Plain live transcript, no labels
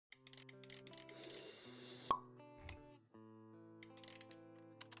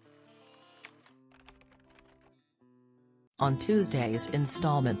On Tuesday's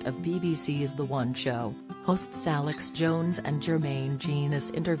installment of BBC's The One Show, hosts Alex Jones and Jermaine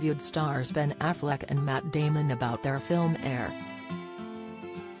Jenas interviewed stars Ben Affleck and Matt Damon about their film Air.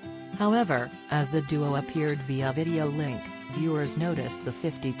 However, as the duo appeared via video link, viewers noticed the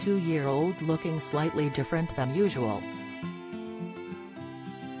 52-year-old looking slightly different than usual.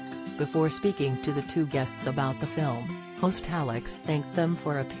 Before speaking to the two guests about the film, host Alex thanked them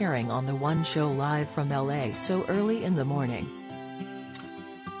for appearing on The One Show live from LA so early in the morning.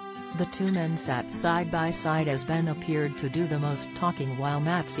 The two men sat side by side as Ben appeared to do the most talking while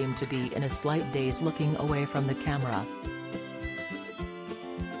Matt seemed to be in a slight daze looking away from the camera.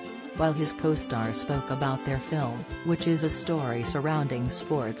 While his co-star spoke about their film, which is a story surrounding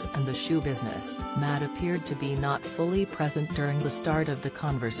sports and the shoe business, Matt appeared to be not fully present during the start of the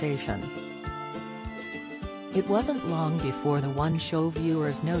conversation. It wasn't long before The One Show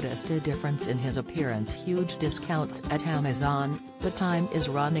viewers noticed a difference in his appearance. Huge discounts at Amazon. The time is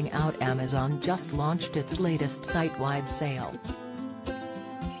running out. Amazon just launched its latest site-wide sale.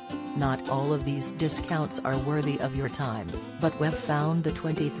 Not all of these discounts are worthy of your time, but we've found the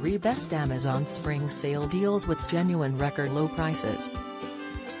 23 best Amazon spring sale deals with genuine record low prices.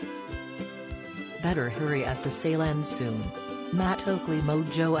 Better hurry as the sale ends soon. Matt Oakley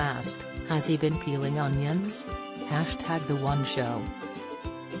Mojo asked, has he been peeling onions? #The One Show.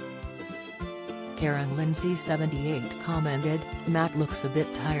 Karen Lindsay 78 commented, Matt looks a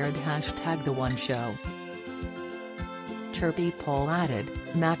bit tired. #The One Show. Chirpy Paul added,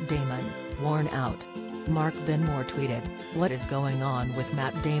 Matt Damon, worn out. Mark Benmore tweeted, what is going on with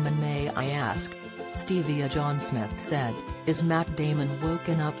Matt Damon, may I ask? Stevia John Smith said, is Matt Damon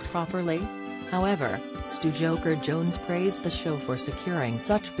woken up properly? However, Stu Joker Jones praised the show for securing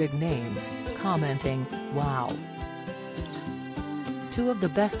such big names, commenting, wow. Two of the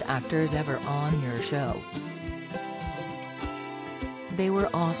best actors ever on your show. They were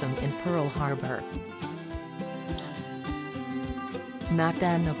awesome in Pearl Harbor. Matt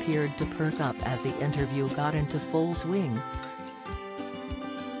then appeared to perk up as the interview got into full swing.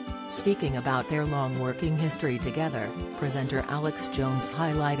 Speaking about their long working history together, presenter Alex Jones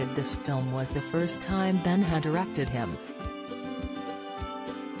highlighted this film was the first time Ben had directed him.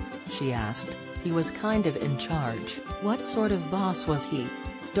 She asked, he was kind of in charge. What sort of boss was he?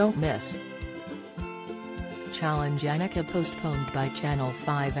 Don't miss. Challenge Annika postponed by Channel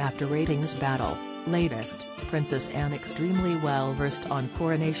 5 after ratings battle. Latest, Princess Anne extremely well versed on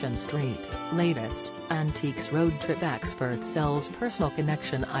Coronation Street. Latest, Antiques road trip expert sells personal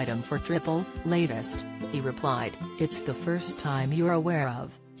connection item for triple. Latest, he replied, it's the first time you're aware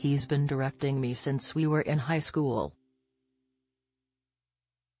of, he's been directing me since we were in high school.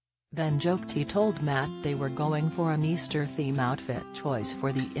 Ben joked he told Matt they were going for an Easter theme outfit choice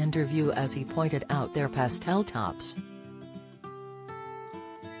for the interview as he pointed out their pastel tops.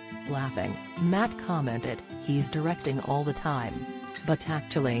 Laughing, Matt commented, he's directing all the time. But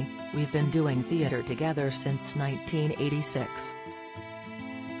actually, we've been doing theater together since 1986.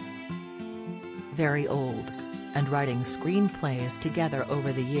 Very old. And writing screenplays together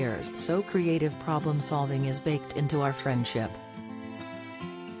over the years, so creative problem solving is baked into our friendship.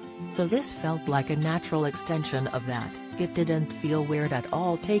 So this felt like a natural extension of that. It didn't feel weird at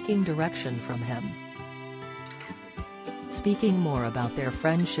all taking direction from him. Speaking more about their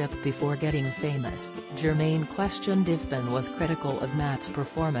friendship before getting famous, Jermaine questioned if Ben was critical of Matt's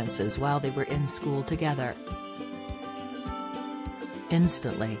performances while they were in school together.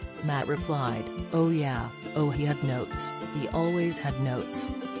 Instantly, Matt replied, oh yeah, oh he had notes, he always had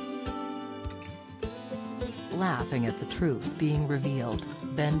notes. Laughing at the truth being revealed,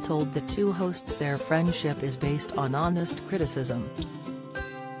 Ben told the two hosts their friendship is based on honest criticism.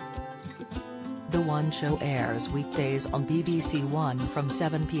 The One Show airs weekdays on BBC One from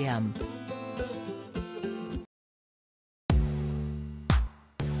 7 p.m.